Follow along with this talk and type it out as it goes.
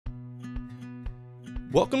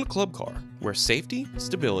Welcome to Club Car, where safety,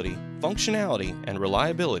 stability, functionality, and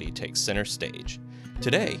reliability take center stage.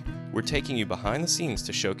 Today, we're taking you behind the scenes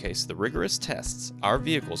to showcase the rigorous tests our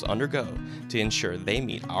vehicles undergo to ensure they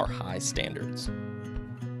meet our high standards.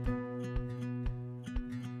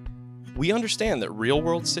 We understand that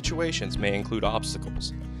real-world situations may include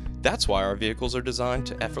obstacles. That's why our vehicles are designed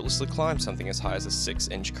to effortlessly climb something as high as a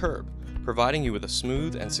 6-inch curb, providing you with a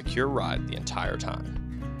smooth and secure ride the entire time.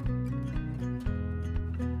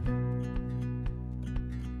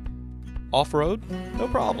 Off-road? No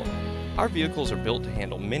problem. Our vehicles are built to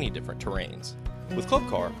handle many different terrains. With Club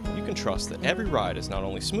Car, you can trust that every ride is not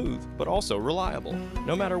only smooth, but also reliable,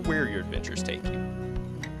 no matter where your adventures take you.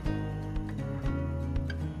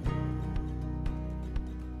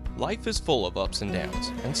 Life is full of ups and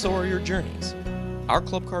downs, and so are your journeys. Our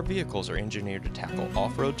Club Car vehicles are engineered to tackle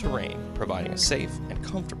off-road terrain, providing a safe and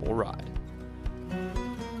comfortable ride.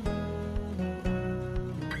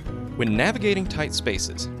 When navigating tight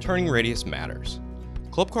spaces, turning radius matters.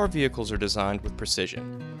 Club Car vehicles are designed with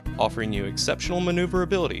precision, offering you exceptional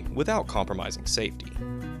maneuverability without compromising safety.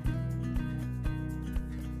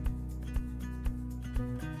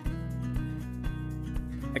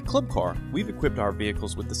 At Club Car, we've equipped our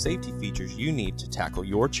vehicles with the safety features you need to tackle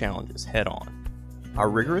your challenges head-on. Our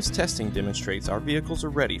rigorous testing demonstrates our vehicles are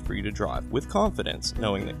ready for you to drive with confidence,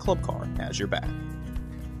 knowing that Club Car has your back.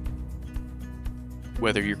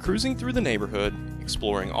 Whether you're cruising through the neighborhood,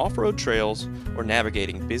 exploring off-road trails, or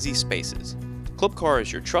navigating busy spaces, Club Car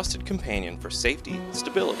is your trusted companion for safety,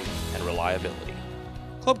 stability, and reliability.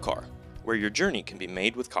 Club Car, where your journey can be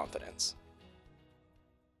made with confidence.